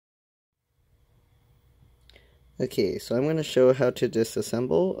Okay, so I'm going to show how to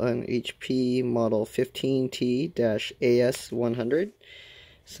disassemble an HP model 15t-as100.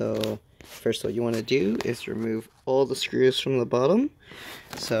 So first what you want to do is remove all the screws from the bottom.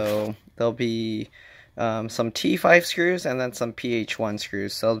 So there'll be some T5 screws and then some PH1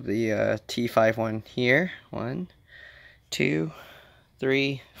 screws. So there'll be a T5 one here. 1, 2,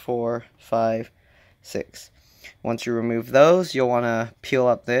 3, 4, 5, 6. Once you remove those, you'll want to peel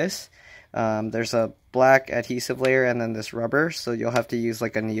up this. There's a black adhesive layer and then this rubber, so you'll have to use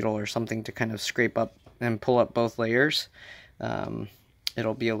like a needle or something to kind of scrape up and pull up both layers.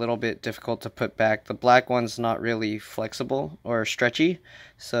 It'll be a little bit difficult to put back. The black one's not really flexible or stretchy,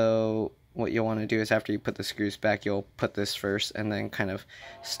 so what you'll want to do is after you put the screws back, you'll put this first and then kind of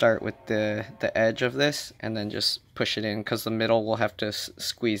start with the edge of this and then just push it in, because the middle will have to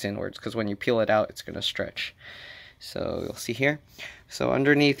squeeze inwards, because when you peel it out it's going to stretch. So you'll see here. So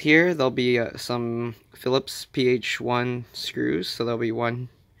underneath here there'll be some Phillips PH1 screws. So there'll be 1,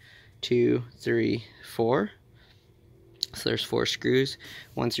 2, 3, 4. So there's 4 screws.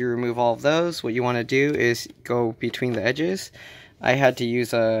 Once you remove all of those, what you want to do is go between the edges. I had to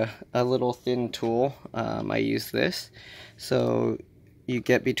use a little thin tool. I use this. So you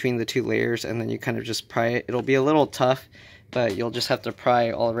get between the 2 layers and then you kind of just pry it. It'll be a little tough, but you'll just have to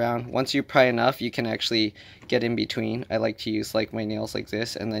pry all around. Once you pry enough, you can actually get in between. I like to use like my nails like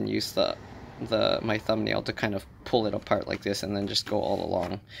this and then use my thumbnail to kind of pull it apart like this and then just go all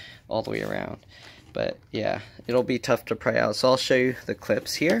along, all the way around. But yeah, it'll be tough to pry out. So I'll show you the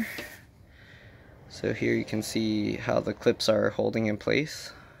clips here. So here you can see how the clips are holding in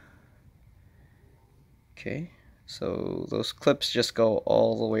place. Okay, so those clips just go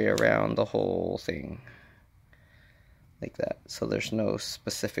all the way around the whole thing. Like that. So there's no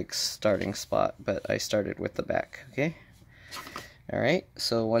specific starting spot, but I started with the back. Okay. Alright,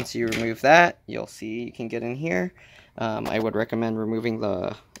 so once you remove that, you'll see you can get in here. I would recommend removing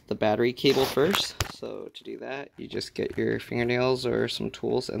the battery cable first. So to do that, you just get your fingernails or some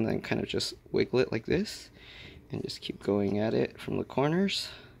tools and then kind of just wiggle it like this and just keep going at it from the corners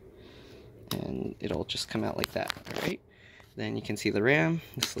and it'll just come out like that. Alright, then you can see the RAM.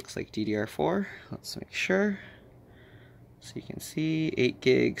 This looks like DDR4. Let's make sure. So you can see 8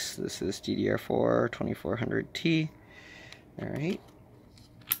 gigs. This is DDR4 2400T. Alright.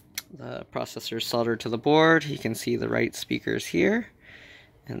 The processor is soldered to the board. You can see the right speakers here.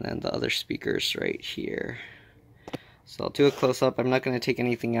 And then the other speakers right here. So I'll do a close-up. I'm not going to take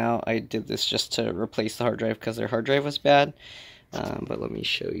anything out. I did this just to replace the hard drive because their hard drive was bad. But let me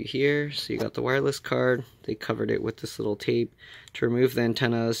show you here. So you got the wireless card. They covered it with this little tape. To remove the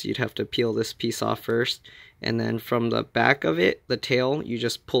antennas, you'd have to peel this piece off first. And then from the back of it, the tail, you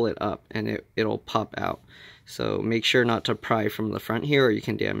just pull it up and it'll pop out. So make sure not to pry from the front here or you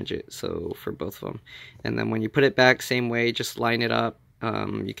can damage it. So for both of them. And then when you put it back, same way, just line it up.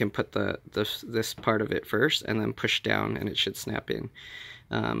 You can put this part of it first and then push down and it should snap in.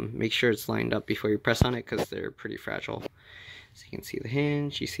 Make sure it's lined up before you press on it because they're pretty fragile. So you can see the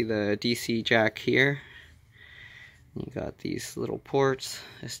hinge, you see the DC jack here. You got these little ports,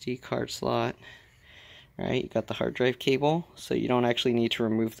 SD card slot. Right, you got the hard drive cable, so you don't actually need to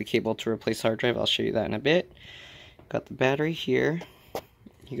remove the cable to replace hard drive. I'll show you that in a bit. Got the battery here.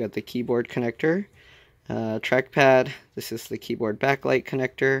 You got the keyboard connector. Trackpad, this is the keyboard backlight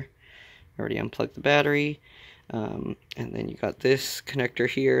connector. Already unplugged the battery. And then you got this connector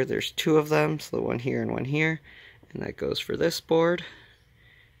here. There's 2 of them, so the one here and one here. And that goes for this board.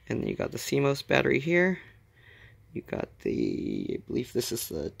 And then you got the CMOS battery here. You got I believe this is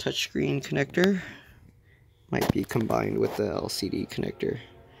the touchscreen connector. Might be combined with the LCD connector.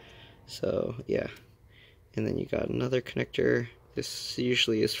 So yeah. And then you got another connector. This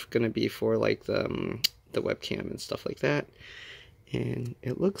usually is going to be for like the webcam and stuff like that. And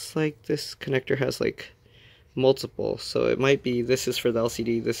it looks like this connector has like multiple. So it might be this is for the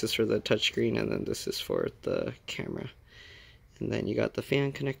LCD, this is for the touchscreen, and then this is for the camera. And then you got the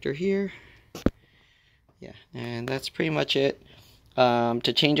fan connector here. Yeah, and that's pretty much it.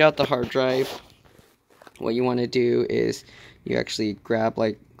 To change out the hard drive, what you want to do is you actually grab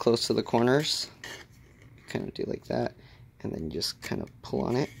like close to the corners, kind of do like that, and then you just kind of pull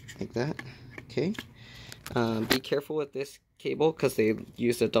on it like that. Okay. Be careful with this cable because they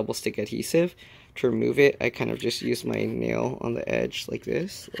used a double stick adhesive. To remove it, I kind of just use my nail on the edge like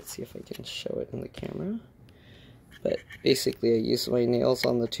this. Let's see if I can show it in the camera. But basically I use my nails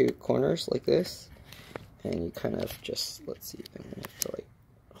on the 2 corners like this, and you kind of just, let's see, I'm gonna have to like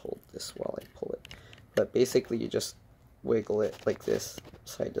hold this while I pull it. But basically you just wiggle it like this,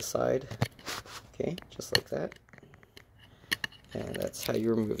 side to side. Okay, just like that. And that's how you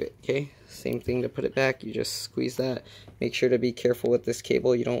remove it, okay? Same thing to put it back. You just squeeze that. Make sure to be careful with this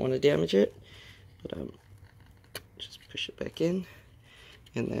cable. You don't want to damage it. But just push it back in.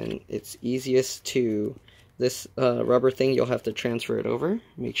 And then it's easiest to, this rubber thing, you'll have to transfer it over.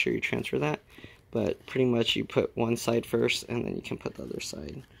 Make sure you transfer that. But pretty much you put one side first, and then you can put the other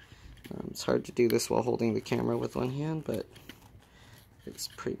side. It's hard to do this while holding the camera with one hand, but it's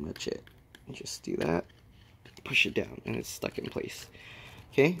pretty much it. You just do that. Push it down and it's stuck in place.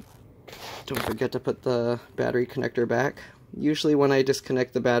 Okay, don't forget to put the battery connector back. Usually when I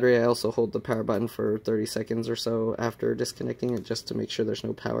disconnect the battery, I also hold the power button for 30 seconds or so after disconnecting it, just to make sure there's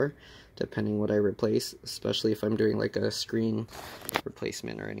no power, depending what I replace, especially if I'm doing like a screen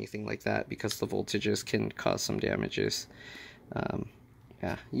replacement or anything like that, because the voltages can cause some damages.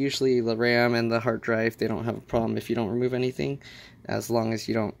 Yeah, usually the RAM and the hard drive, they don't have a problem if you don't remove anything, as long as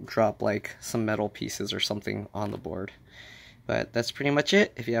you don't drop like some metal pieces or something on the board. But that's pretty much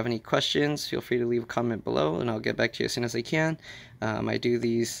it. If you have any questions, feel free to leave a comment below and I'll get back to you as soon as I can. I do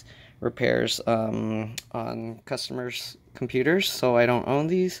these repairs on customers' computers, so I don't own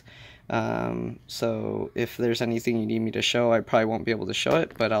these. So if there's anything you need me to show, I probably won't be able to show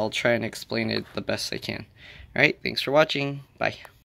it, but I'll try and explain it the best I can. Alright, thanks for watching. Bye.